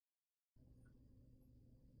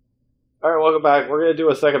Alright, welcome back. We're going to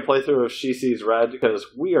do a second playthrough of She Sees Red because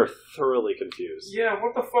we are thoroughly confused. Yeah,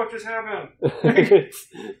 what the fuck just happened? It's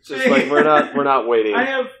just like we're not waiting. I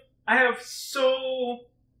have so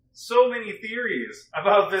many theories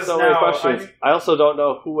about this so now. many questions. I also don't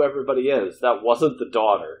know who everybody is. That wasn't the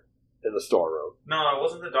daughter in the storeroom. No, it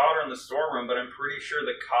wasn't the daughter in the storeroom, but I'm pretty sure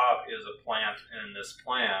the cop is a plant in this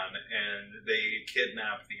plan, and they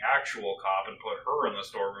kidnapped the actual cop and put her in the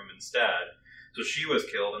storeroom instead. So she was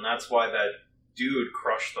killed, and that's why that dude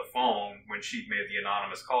crushed the phone when she made the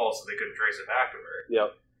anonymous call so they couldn't trace it back to her.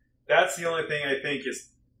 Yep. That's the only thing I think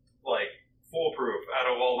is, like, foolproof out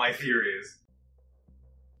of all my theories.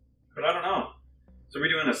 But I don't know. So are we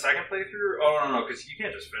doing a second playthrough? Oh, no, because you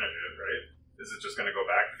can't just finish it, right? Is it just going to go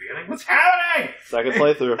back to the beginning? What's happening? Second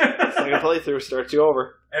playthrough. Second playthrough starts you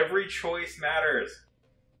over. Every choice matters.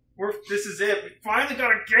 This is it. We finally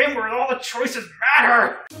got a game where all the choices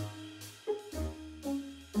matter!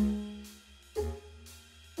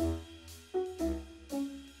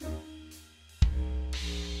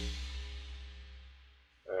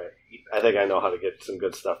 Alright. I think I know how to get some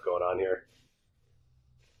good stuff going on here.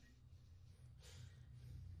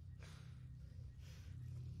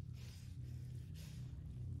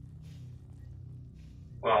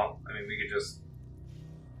 Well, I mean, we could just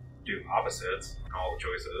do opposites on all the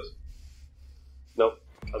choices. Nope.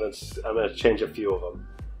 I'm gonna change a few of them.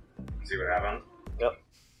 See what happens. Yep.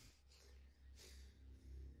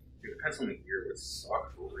 Dude, the pencil in the ear would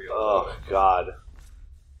suck for real. Oh, God.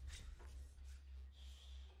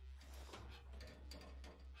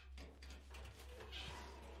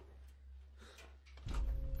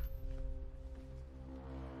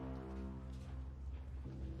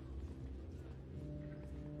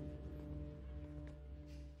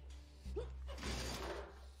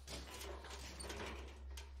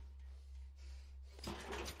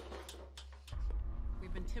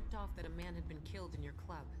 We've been tipped off that a man had been killed in your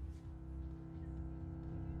club.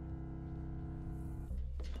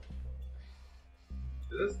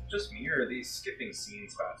 Is this just me, or are these skipping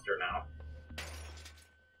scenes faster now?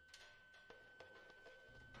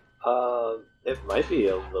 It might be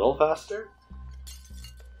a little faster.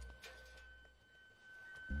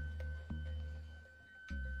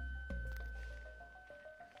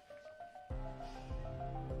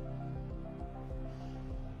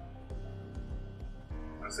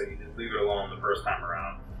 I say you did leave it alone the first time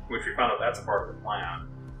around, which we found out that's a part of the plan.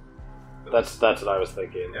 But That's what I was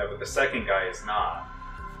thinking. yeah, but the second guy is not.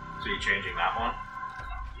 So you changing that one?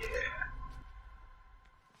 Yeah.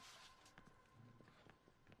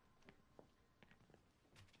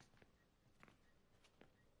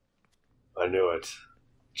 I knew it.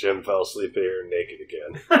 Jim fell asleep here naked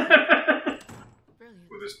again. Brilliant.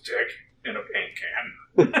 With his dick in a paint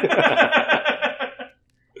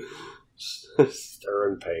can.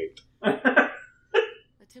 Stirring paint.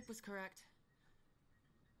 The tip was correct.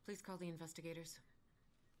 Please call the investigators.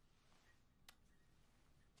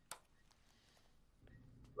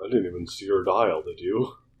 I didn't even see your dial, did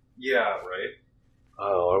you? Yeah, right? I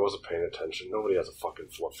don't know, I wasn't paying attention. Nobody has a fucking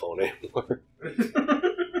flip phone anymore.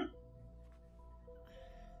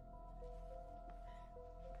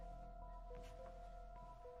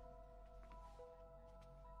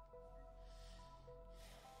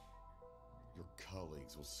 Your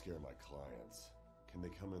colleagues will scare my clients. Can they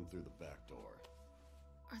come in through the back door?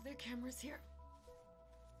 Are there cameras here?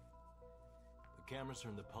 The cameras are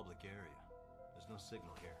in the public area. There's no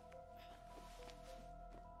signal here.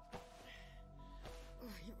 Oh,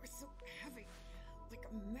 you are so heavy. Like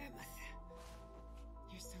a mammoth.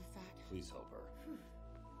 You're so fat. Please help her.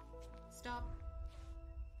 Stop.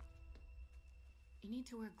 You need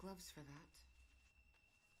to wear gloves for that.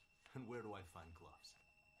 And where do I find gloves?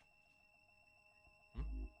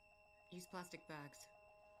 Use plastic bags.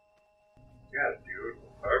 Yeah, dude.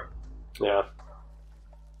 Fuck. Yeah.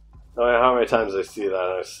 No matter how many times I see that,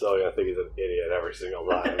 I'm still gonna think he's an idiot every single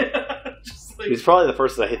time. Just like, He's probably the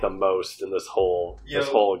person I hate the most in this whole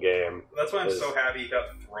game. that's why I'm is- so happy he got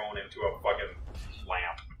thrown into a fucking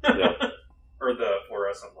lamp. Yeah. Or the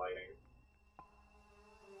fluorescent lighting.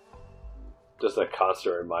 Just a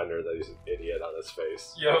constant reminder that he's an idiot on his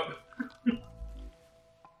face. Yep.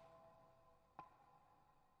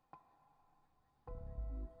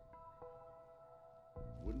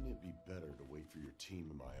 Wouldn't it be better to wait for your team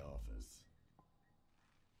in my office?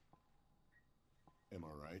 Am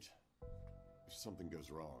I right? If something goes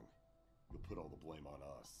wrong, you'll put all the blame on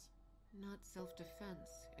us. Not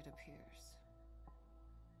self-defense, it appears.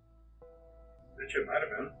 Which it might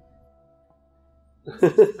have been.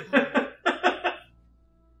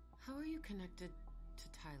 How are you connected to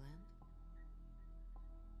Thailand?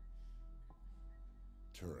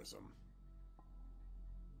 Tourism.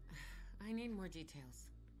 I need more details.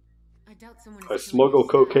 I doubt someone I is smuggle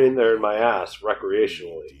killing your cocaine staff. there in my ass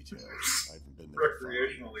recreationally. Details. I haven't been there for 5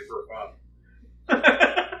 Recreationally years. for fun.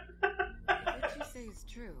 If what you say is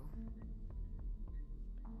true,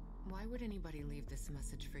 why would anybody leave this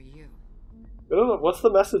message for you? I don't know, what's the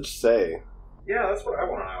message say? Yeah, that's what I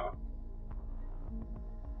want to know.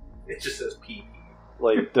 It just says pee.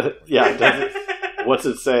 Like, yeah, does it, what's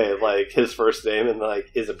it say? Like, his first name and, like,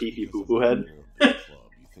 is a pee-pee poo-poo head? Club,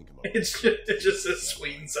 you think about It just says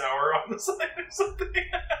sweet and sour on the side or something.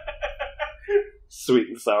 Sweet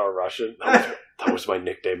and sour Russian. That was my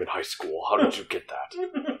nickname in high school. How did you get that?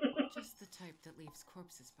 Just the type that leaves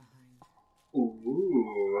corpses behind.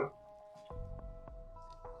 Ooh.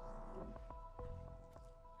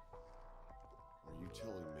 Are you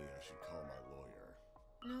telling me I should call my lawyer?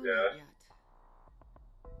 No, Yeah. not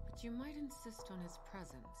yet. But you might insist on his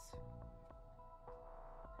presence.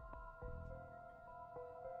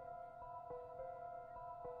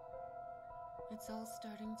 It's all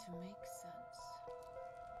starting to make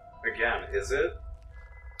sense. Again, is it?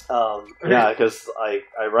 Yeah, because I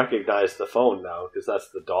recognize the phone now, because that's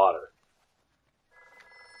the daughter.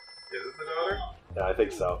 Is it the daughter? Yeah, I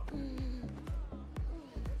think so.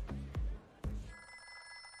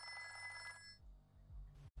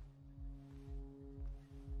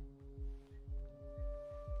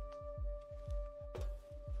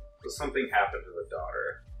 So something happened to the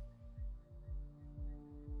daughter.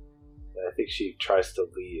 I think she tries to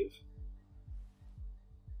leave.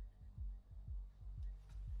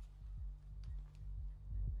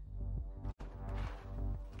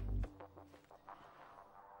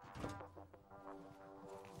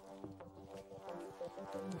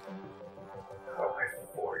 Oh, my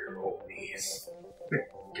 4-year-old niece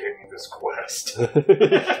gave me this quest. I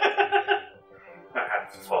had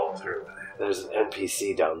to follow through with it. There's an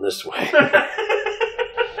NPC down this way.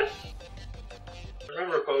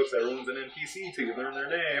 Remember, folks, everyone's an NPC till you learn their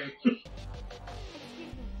name. Excuse me,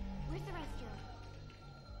 where's the restroom?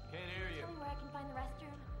 Can't hear you. Tell me where I can find the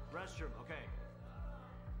restroom. Restroom, okay.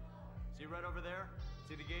 See right over there?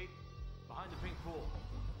 See the gate? Behind the pink pool.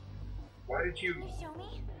 Why did you Can you show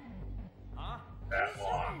me? Huh? that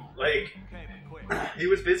long? Like, Okay, but quick. he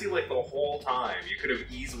was busy like the whole time. You could have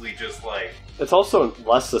easily just like, It's also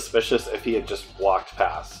less suspicious if he had just walked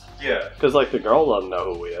past. yeah, Because, like, the girl doesn't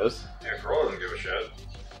know who he is. yeah, girl doesn't give a shit.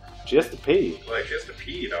 She has to pee. Like, she has to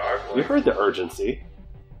pee, dog. You Like, heard the urgency.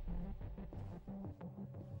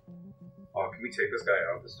 oh, can we take this guy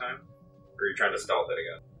out this time? Or are you trying to stealth it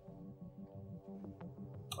again?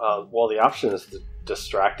 Well, the option is to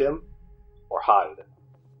distract him or hide.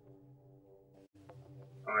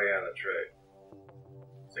 Oh yeah, that's right.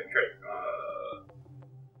 Same trick.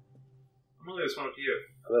 I'm gonna leave this one up to you.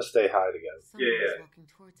 I'm gonna stay hide again. Someone Yeah. is walking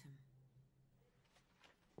towards him.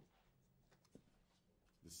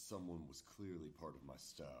 This someone was clearly part of my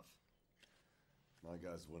staff. My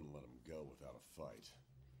guys wouldn't let him go without a fight.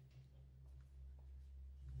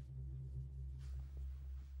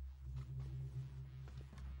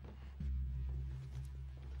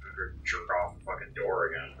 I'm gonna jerk off the fucking door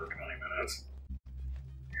again for 20 minutes.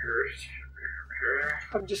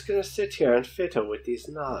 I'm just gonna sit here and fiddle with these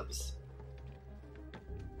knobs.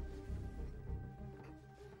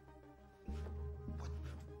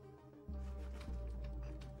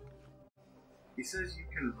 He says you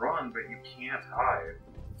can run, but you can't hide.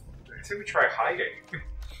 I say we try hiding.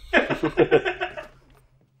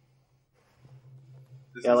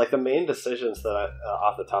 This Yeah, is- like the main decisions that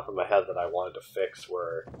off the top of my head that I wanted to fix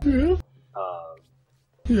were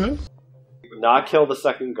not kill the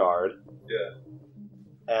second guard yeah.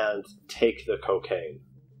 and take the cocaine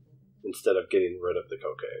instead of getting rid of the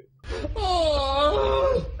cocaine.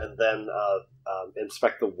 And then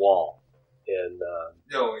inspect the wall in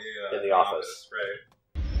Oh yeah. in the office.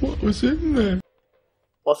 right? What was in there?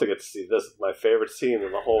 Plus I get to see this my favorite scene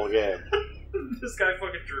in the whole game. This guy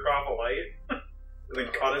fucking jerk off a light. And then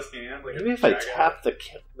cut his hand. Like Maybe a if I jackass. tap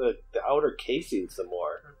the outer casing some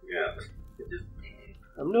more. Yeah.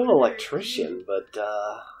 I'm no electrician, but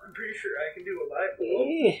I'm pretty sure I can do a light bulb.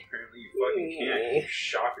 Apparently you fucking can't. You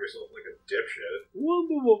shock yourself like a dipshit.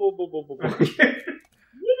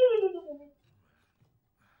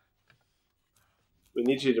 we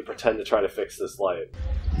need you to pretend to try to fix this light.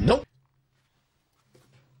 Nope.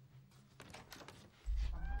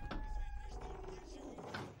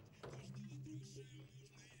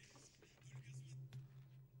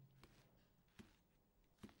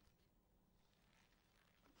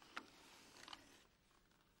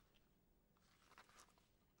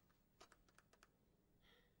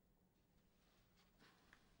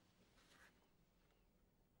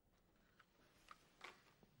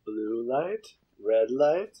 Blue light, red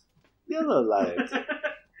light, yellow light.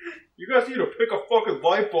 You guys need to pick a fucking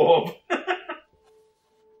light bulb.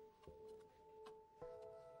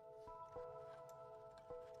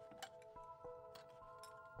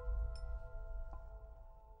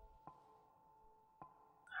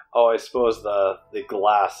 Oh, I suppose the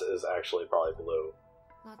glass is actually probably blue.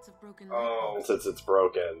 Lots of broken Oh. And since it's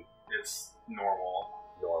broken, It's normal.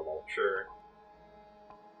 normal. Sure.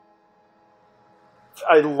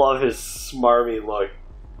 I love his smarmy look.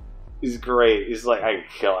 He's great. He's like, I can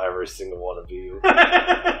kill every single one of you.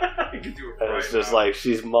 I can do it And right it's just now. like,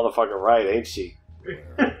 she's motherfucking right, ain't she?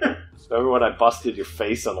 Remember when I busted your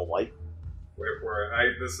face on a light? Wait for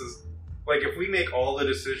it. This is like if we make all the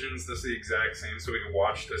decisions the exact same, so we can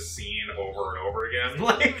watch the scene over and over again.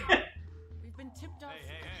 Like, We've been tipped off.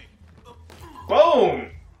 boom!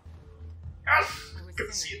 Yes, I was get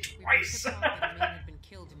to see saying, it we've been twice. tipped off that a man had been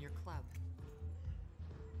killed in your club.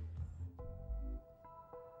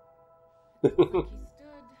 Looks like he stood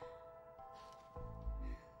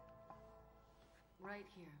right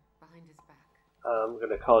here, behind his back. I'm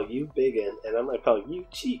gonna call you Biggin, and I'm gonna call you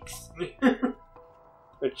Cheeks.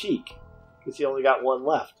 Or Cheek. Because you only got one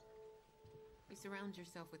left. You surround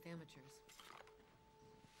yourself with amateurs.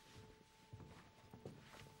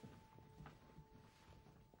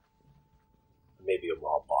 Maybe a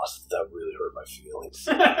mob boss. That really hurt my feelings.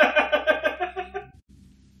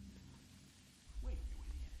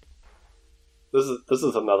 This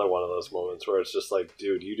is another one of those moments where it's just like,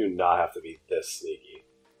 dude, you do not have to be this sneaky.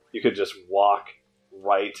 You could just walk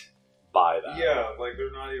right by that. Yeah, like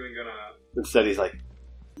they're not even gonna. Instead, he's like,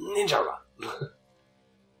 ninja run.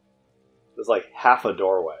 There's like half a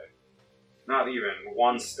doorway. Not even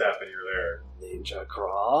one step and you're there. Ninja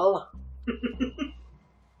crawl. Dude,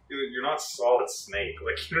 you're not Solid Snake.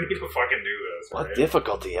 Like, you don't need to fucking do this, What right?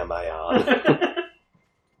 difficulty am I on? Come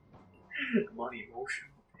on,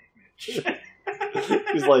 emotional damage.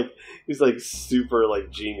 he's like super like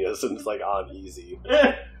genius and it's like on easy.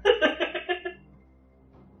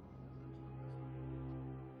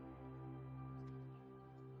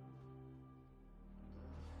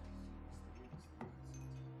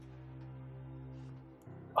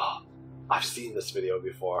 Oh, I've seen this video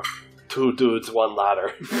before. 2 dudes, 1 ladder.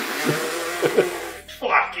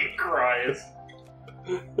 Fucking Christ.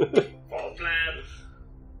 Fall plan.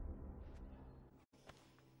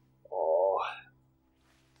 Oh,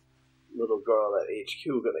 little girl at HQ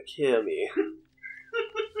gonna kill me.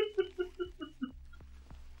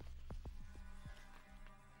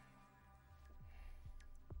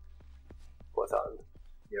 What's on?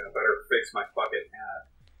 Yeah, better fix my fucking hat.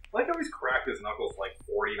 I like how he's cracked his knuckles like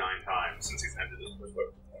 49 times since he's ended his first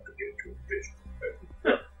weapon. I could get into a vision.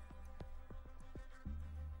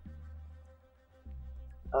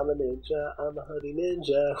 I'm a ninja, I'm a hoodie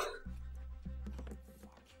ninja. I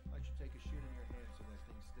should take a shit in your hand so that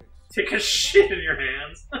thing sticks. Take a shit in your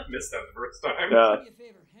hands. I missed that the first time. Yeah. Do me a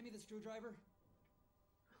favor, hand me the screwdriver.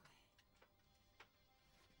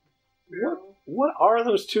 What are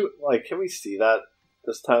those two? Like, can we see that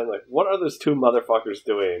this time? Like, what are those two motherfuckers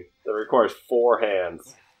doing that requires 4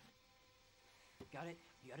 hands? Got it?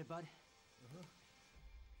 You got it, bud?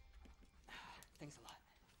 Thanks a lot.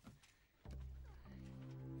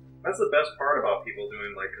 That's the best part about people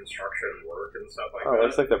doing like construction work and stuff like Oh, it that.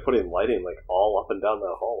 looks like they're putting lighting like all up and down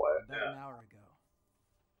that hallway. About an hour ago.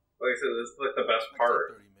 Like I said, this is like the best Like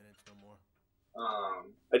part. 30 minutes, no more.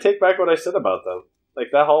 I take back what I said about them.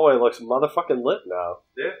 Like, that hallway looks motherfucking lit now.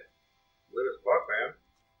 Yeah, lit as fuck, man.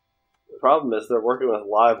 The problem is they're working with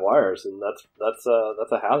live wires, and that's a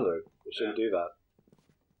hazard. You shouldn't do that.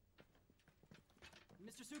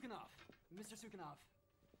 Mr. Sukhanov,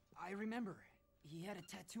 I remember. He had a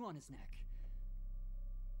tattoo on his neck.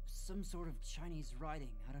 Some sort of Chinese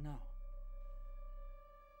writing, I don't know.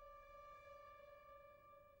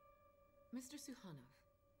 Mr. Sukhanov,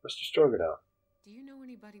 Mr. Stroganoff. do you know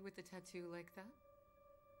anybody with a tattoo like that?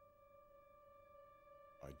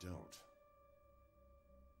 I don't.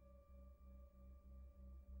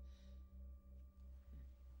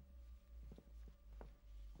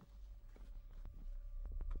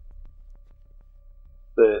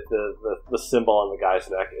 The symbol on the guy's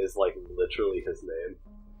neck is like literally his name.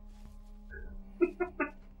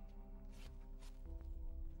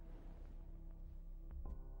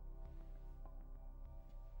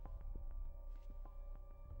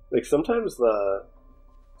 Like sometimes the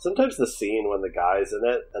scene when the guy's in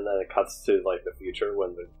it and then it cuts to like the future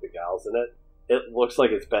when the gal's in it, it looks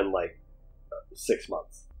like it's been like 6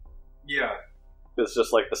 months. Yeah. It's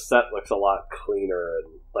just like the set looks a lot cleaner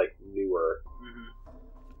and like newer.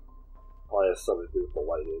 Probably has something to do with the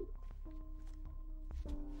lighting.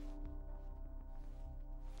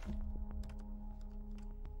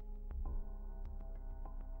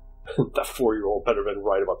 That 4-year-old better been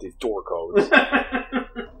right about these door codes.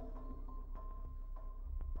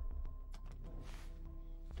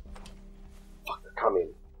 Fuck, they're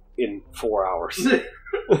coming in 4 hours. Better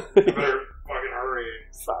fucking hurry.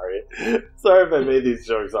 Sorry if I made these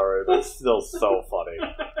jokes already, but it's still so funny.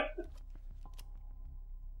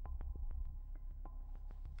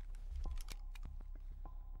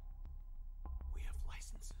 We have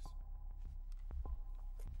licenses.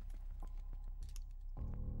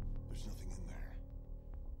 There's nothing in there.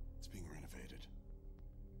 It's being renovated.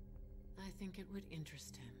 I think it would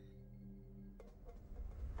interest him.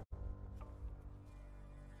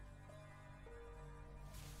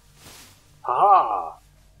 Ah!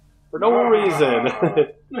 For no reason.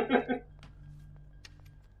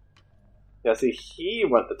 Yeah, see, he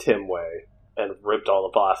went the Tim way and ripped all the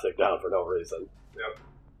plastic down for no reason. Yep.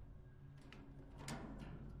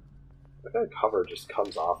 Look at that cover just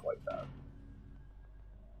comes off like that.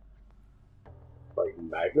 Like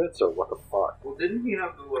magnets or what the fuck? Well, didn't he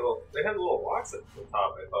have the little... They had little locks at the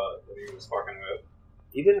top, I thought, that he was fucking with.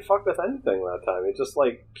 He didn't fuck with anything that time. He just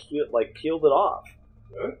peeled it off.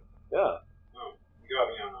 Really? Yeah. Oh, you got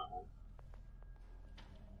me on that one.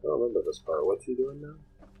 I don't remember this part. What's he doing now?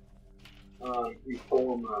 He's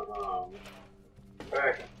pulling the,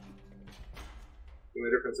 back. The only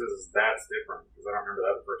difference is that's different, because I don't remember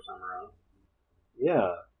that the first time around.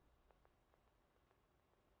 Yeah.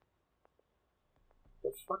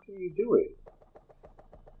 What the fuck are you doing?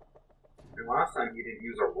 And last time he didn't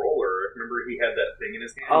use a roller. Remember he had that thing in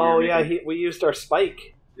his hand? Oh, yeah, we used our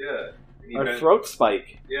spike. Yeah. And he Our throat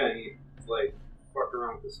spike. Yeah, and he, like, fucked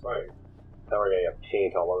around with the spike. Now we're gonna get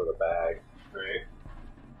paint all over the bag. Right?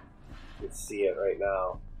 You can see it right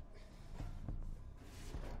now.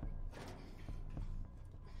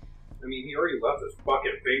 I mean, he already left his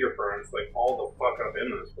fucking fingerprints, like, all the fuck up in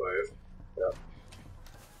this place. Yep.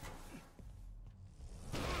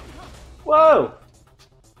 Whoa!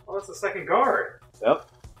 Oh, that's the second guard. Yep.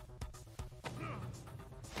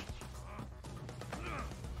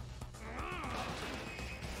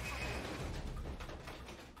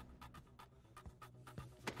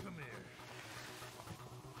 Come here.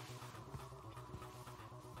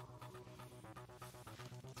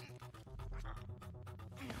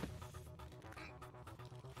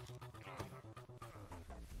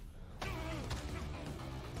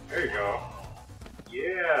 There you go.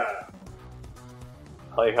 Yeah.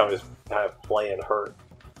 I like how he's kind of playing hurt.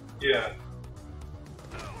 Yeah.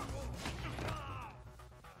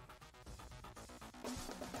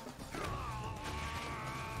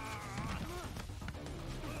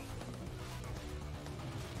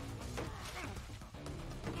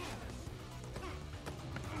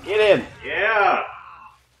 Get him! Yeah!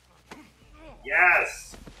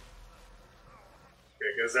 Yes!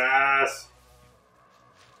 Kick his ass!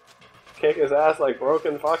 Kick his ass like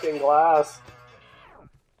broken fucking glass.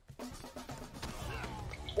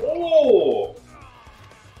 Oh!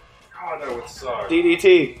 God, that would suck.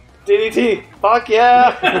 DDT! DDT! Fuck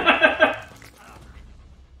yeah!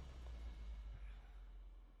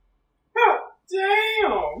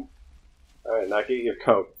 Damn! Alright, now get your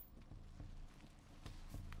coat.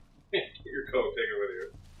 Get your coat, take it with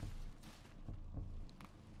you.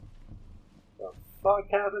 What the fuck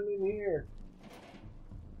happened in here?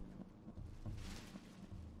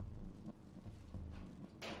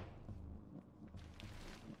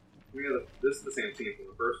 This is the same scene from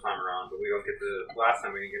the first time around, but we don't get to. Last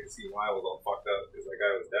time we didn't get to see why it was all fucked up because that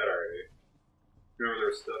guy was dead already. Remember there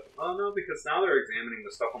was stuff. Oh no, because now they're examining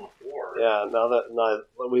the stuff on the floor. Yeah, now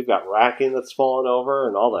we've got racking that's fallen over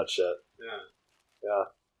and all that shit. Yeah. Yeah.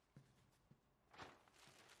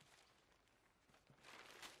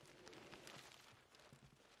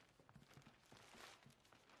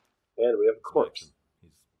 And we have a corpse.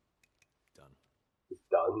 He's done. He's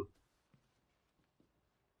done.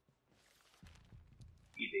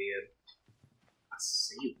 He did. I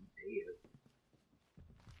see he did.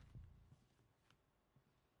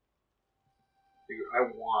 Dude, I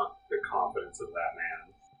want the confidence of that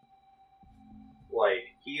man. Like,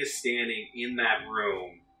 he is standing in that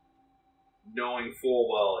room knowing full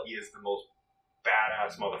well he is the most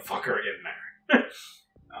badass motherfucker in there.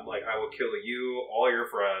 I'm like, I will kill you, all your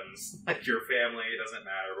friends, like your family, it doesn't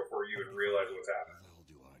matter before you even realize what's happening. What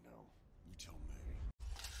the hell do I know? You tell me.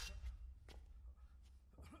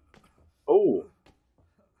 Oh.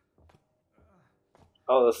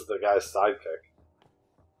 Oh, this is the guy's sidekick.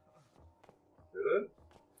 Is it?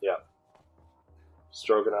 Yeah.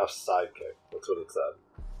 Stroganoff's sidekick. That's what it said.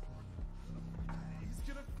 He's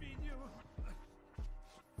gonna feed you.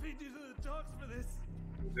 Feed you to the dogs for this.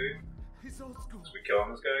 Is he? He's old school. Should we kill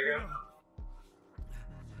this guy again?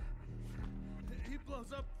 He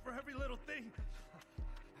blows up for every little thing.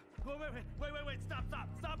 Wait, stop,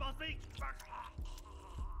 I'll speak.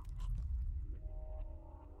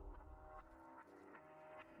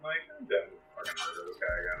 Like, I'm done with fucking murder this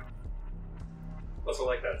guy again. Plus, I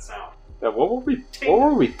like that sound. Yeah, what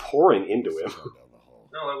were we pouring into him?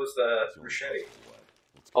 No, that was the machete.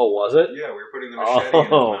 Oh, was it? Yeah, we were putting the machete in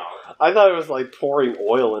his Oh, mouth. I thought it was like pouring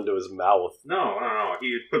oil into his mouth. No.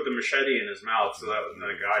 He put the machete in his mouth so that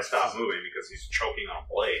the guy stopped moving because he's choking on a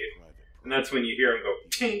blade. And that's when you hear him go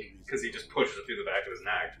tink because he just pushes it through the back of his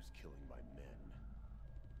neck. Killing my men.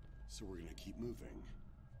 So we're gonna keep moving,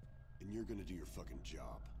 and you're gonna do your fucking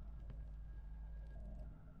job.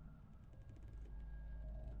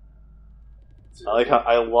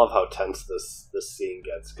 I love how tense this scene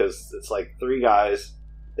gets, because it's like three guys,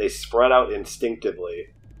 they spread out instinctually,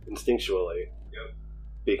 Yep.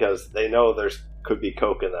 because they know there's could be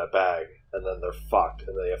coke in that bag, and then they're fucked,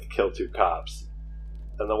 and they have to kill two cops.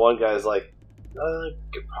 And the one guy's like, I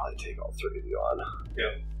could probably take all three of you on.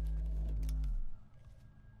 Yep.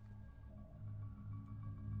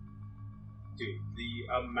 Dude, the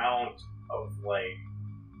amount of, like,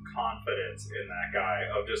 confidence in that guy,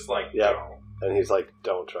 of just like, Yep. no. And he's like,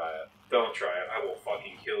 don't try it. Don't try it. I will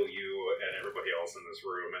fucking kill you and everybody else in this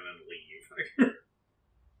room and then leave.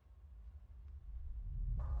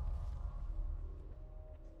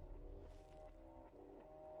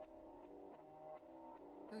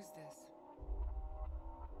 Who's this?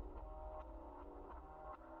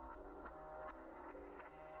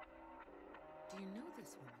 Do you know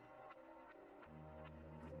this woman?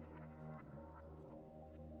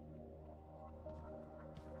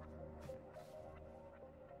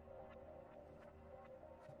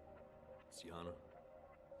 Sienna?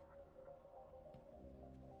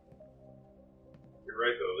 You're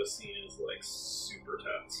right, though. This scene is, like, super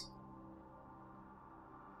tense.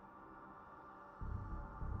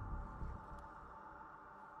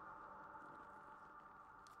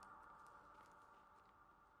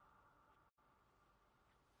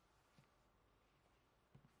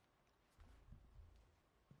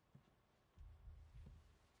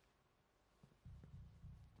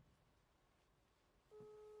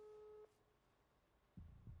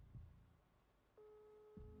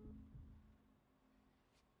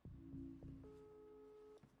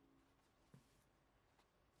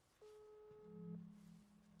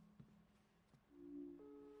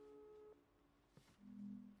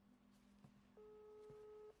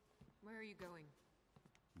 Where are you going?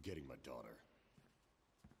 Getting my daughter.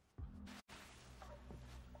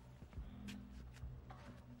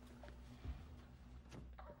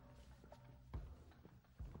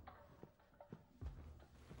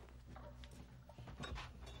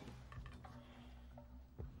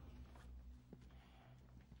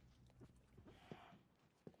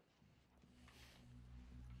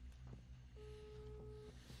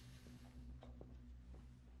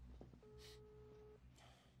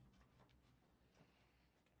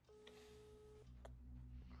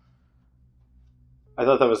 I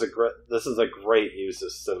thought that was this is a great use of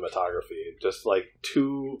cinematography. Just like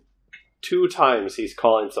two times he's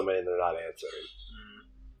calling somebody and they're not answering.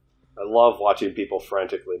 I love watching people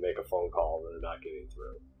frantically make a phone call and they're not getting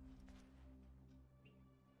through.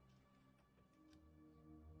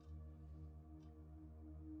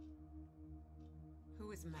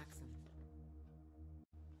 Who is Maxim?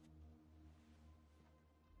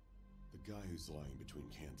 The guy who's lying between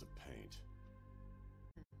cans of paint.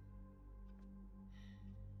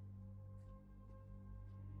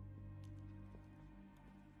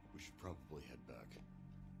 We should probably head back.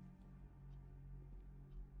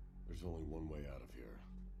 There's only one way out of here,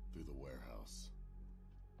 through the warehouse.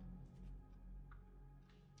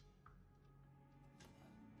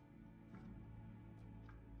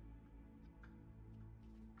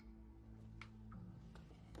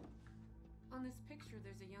 On this picture,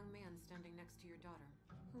 there's a young man standing next to your daughter.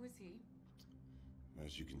 Who is he?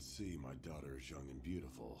 As you can see, my daughter is young and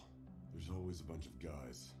beautiful. There's always a bunch of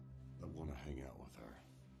guys that want to hang out with her.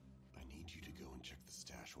 I need you to go and check the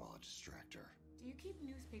stash while I distract her. Do you keep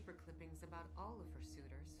newspaper clippings about all of her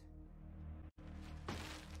suitors?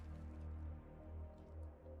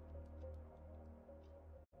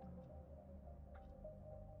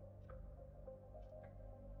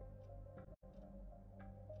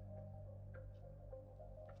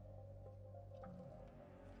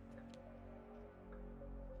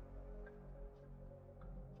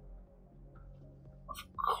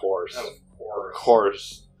 Of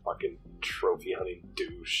course, fucking trophy hunting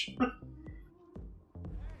douche. Hey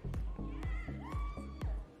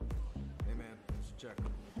man, let's check.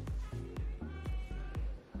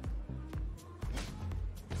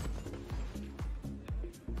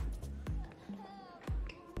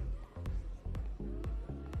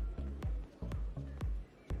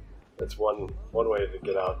 It's one way to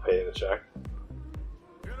get out paying a check.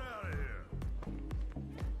 Get out of here.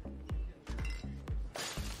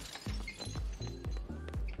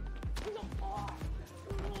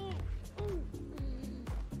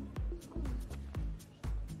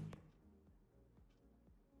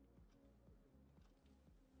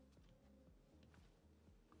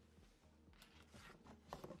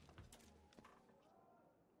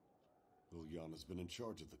 Liliana's been in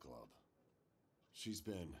charge of the club. She's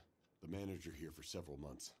been the manager here for several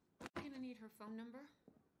months. Gonna need her phone number?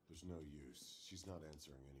 There's no use. She's not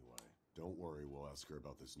answering anyway. Don't worry, we'll ask her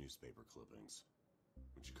about this newspaper clippings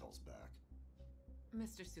when she calls back.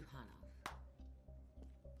 Mr. Suhanov,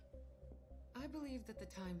 I believe that the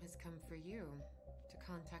time has come for you to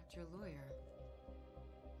contact your lawyer.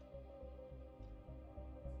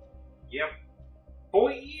 Yep.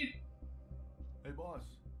 Boy! Hey, boss.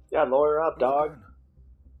 Yeah, lawyer up, dog.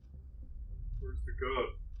 Where's the gun?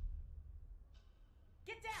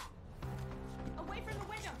 Get down! Away from the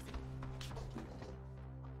windows!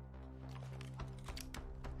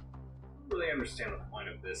 I don't really understand the point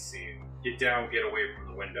of this scene. Get down, get away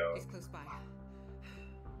from the window. He's close by.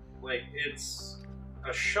 Like, it's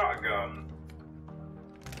a shotgun.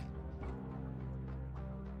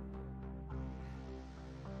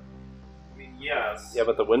 I mean, yes. Yeah,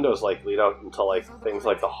 but the windows like lead out into like things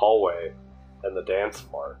like the hallway and the dance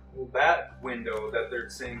floor. Well, that window that they're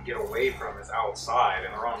saying get away from is outside,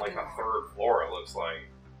 and they're on like the 3rd floor, it looks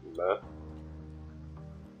like. Nah.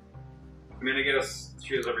 I mean, I guess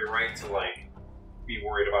she has every right to, like, be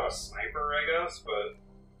worried about a sniper, I guess, but...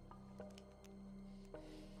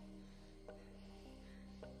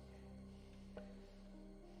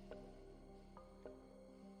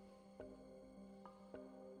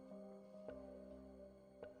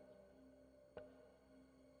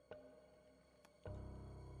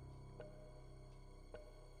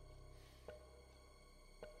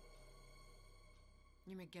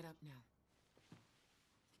 You may get up now.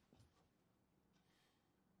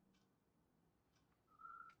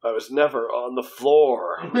 I was never on the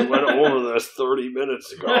floor. We went over this 30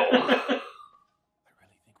 minutes ago. I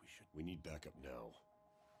really think we should. We need backup now.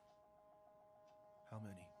 How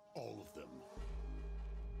many? All of them.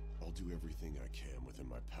 I'll do everything I can within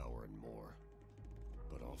my power and more.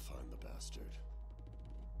 But I'll find the bastard.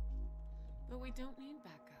 But we don't need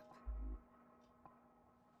backup.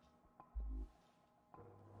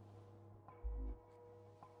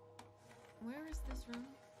 Where is this room?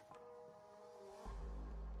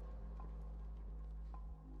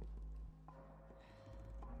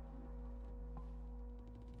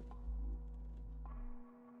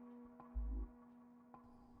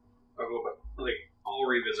 I'll go back. Like, I'll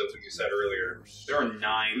revisit what you said earlier. There are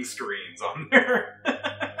 9 screens on there.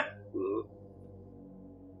 Mhm.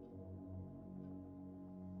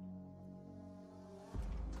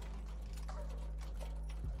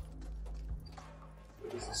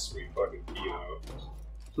 This is a sweet fucking keynote.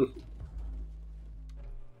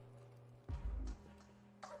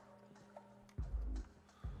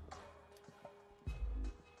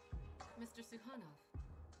 Mr. Suhanov,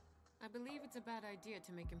 I believe it's a bad idea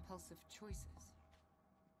to make impulsive choices.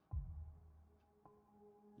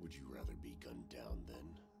 Would you rather be gunned down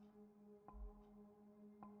then?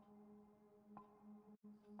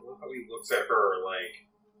 I love how he looks at her like,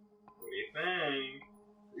 what do you think?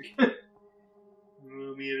 You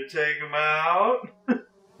want me to take him out?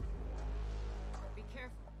 Be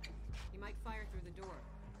careful. He might fire through the door.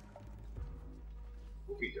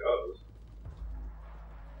 Hope he does.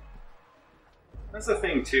 That's the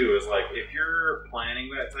thing too, is like, if you're planning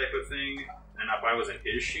that type of thing, and if I was in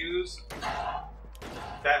his shoes,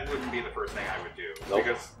 that wouldn't be the first thing I would do. Nope.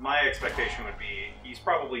 Because my expectation would be, he's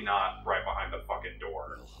probably not right behind the fucking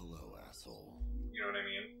door. Well, hello, asshole. You know what I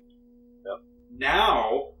mean? Yep.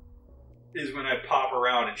 Now is when I'd pop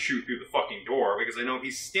around and shoot through the fucking door, because I know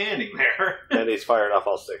he's standing there. And he's fired off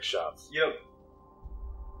all 6 shots. Yep.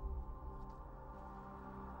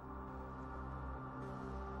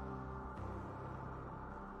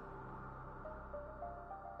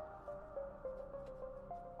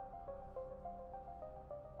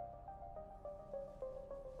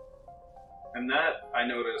 And that, I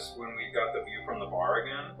noticed when we got the view from the bar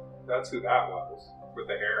again, that's who that was, with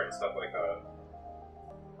the hair and stuff like that.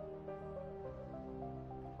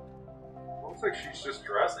 Looks like she's just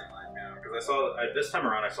dressing like him, because I saw, this time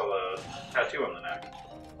around I saw the tattoo on the neck.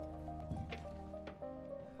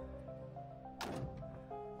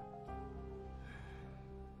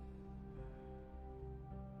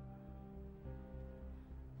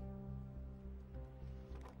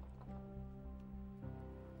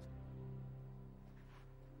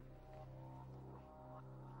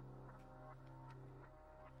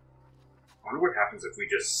 I wonder what happens if we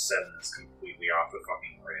just send this completely off the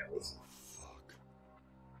fucking rails. Fuck.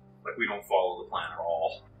 Like, we don't follow the plan at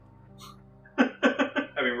all.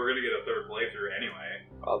 I mean, we're gonna get a third playthrough anyway.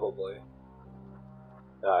 Probably.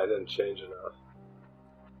 Yeah, I didn't change enough.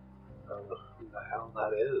 I don't know who the hell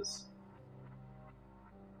that is.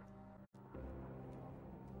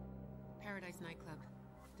 Paradise nightclub.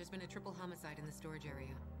 There's been a triple homicide in the storage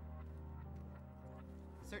area.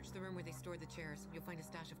 Search the room where they stored the chairs. You'll find a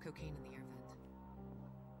stash of cocaine in the air vent.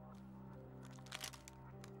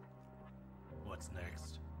 What's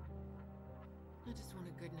next? I just want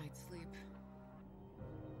a good night's sleep.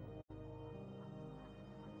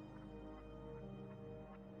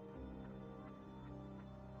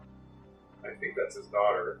 I think that's his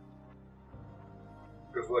daughter.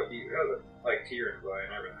 Because look, he has like tear in his eye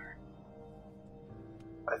and everything.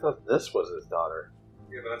 I thought this was his daughter.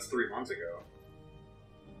 Yeah, but that's 3 months ago.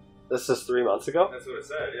 This is 3 months ago? That's what it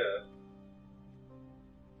said, yeah.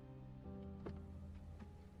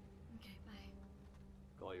 Okay, bye.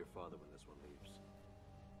 Call your father when this one leaves.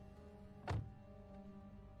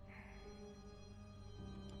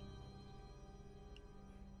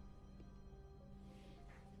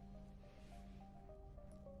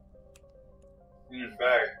 In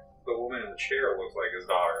fact, the woman in the chair looks like his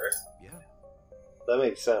daughter. Yeah. That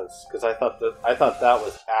makes sense, because I thought that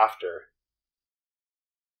was after.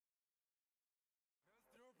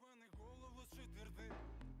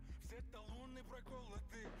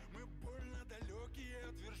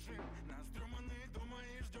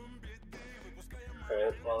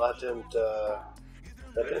 Alright, well that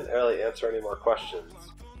didn't really answer any more questions.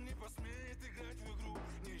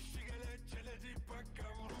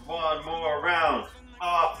 One more round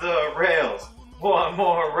off the rails. One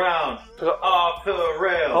more round off the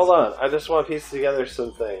rails. Hold on, I just want to piece together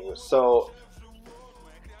some things. So,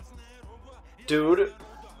 dude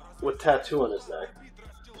with tattoo on his neck.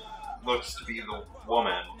 Looks to be the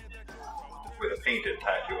woman with a painted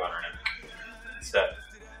tattoo on her neck instead.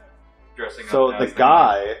 Dressing So up the as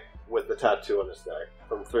guy with the tattoo on his neck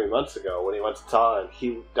from 3 months ago, when he went to Thailand,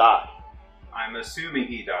 he died I'm assuming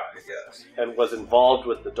he died, yes. and was involved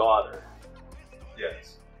with the daughter.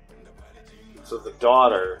 Yes. So the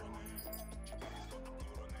daughter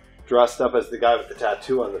dressed up as the guy with the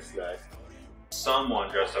tattoo on his neck.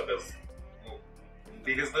 Someone dressed up as...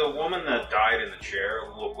 Because the woman that died in the chair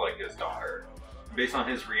looked like his daughter. Based on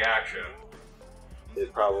his reaction,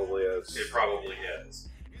 It probably is. it probably is.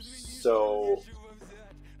 So,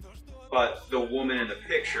 But the woman in the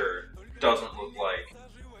picture doesn't look like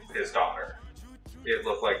his daughter. It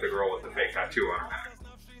looked like the girl with the fake tattoo on her neck.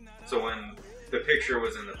 So when the picture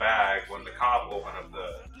was in the bag, when the cop opened up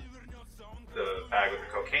the bag with the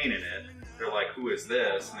cocaine in it, they're like, "Who is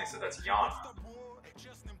this?" And they said, "That's Yana."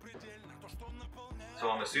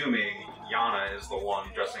 So I'm assuming Yana is the one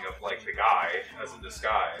dressing up like the guy as a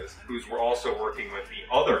disguise, who's also working with the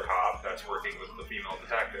other cop that's working with the female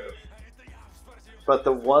detective. but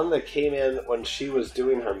the one that came in when she was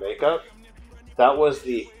doing her makeup, that was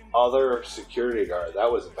the other security guard.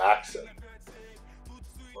 That was Maxim.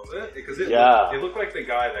 Was it? Because Yeah. it looked like the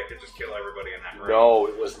guy that could just kill everybody in that room. No,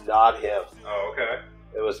 it was not him. Oh, okay.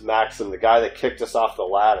 It was Maxim, the guy that kicked us off the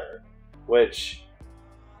ladder. Which,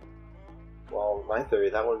 well, in my theory,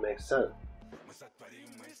 that would make sense.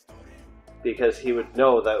 Because he would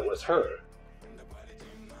know that it was her.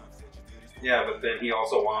 Yeah, but then he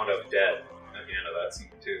also wound up dead at the end of that scene,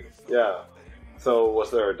 too. Yeah. So, was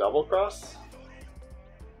there a double cross?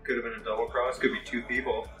 Could have been a double cross, could be two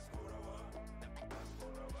people.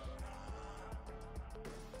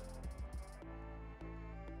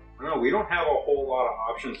 No, we don't have a whole lot of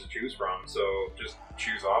options to choose from, so just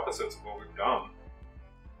choose opposites of what we've done.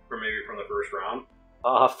 From the first round.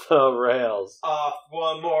 Off the rails. Off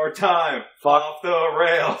one more time! Fuck. Off the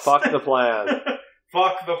rails! Fuck the plan.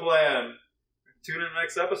 Fuck the plan! Tune in the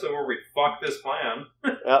next episode where we fuck this plan.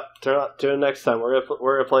 Yep, tune in next time. We're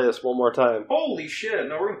gonna play this one more time. Holy shit,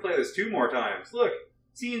 no, we're gonna play this 2 more times. Look,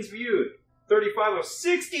 scenes viewed. 35 of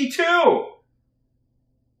 62!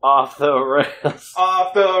 Off the rails.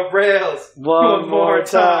 Off the rails! One more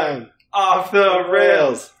time. Off the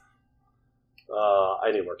rails!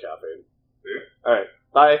 I need more caffeine. Yeah. Alright,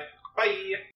 bye. Bye!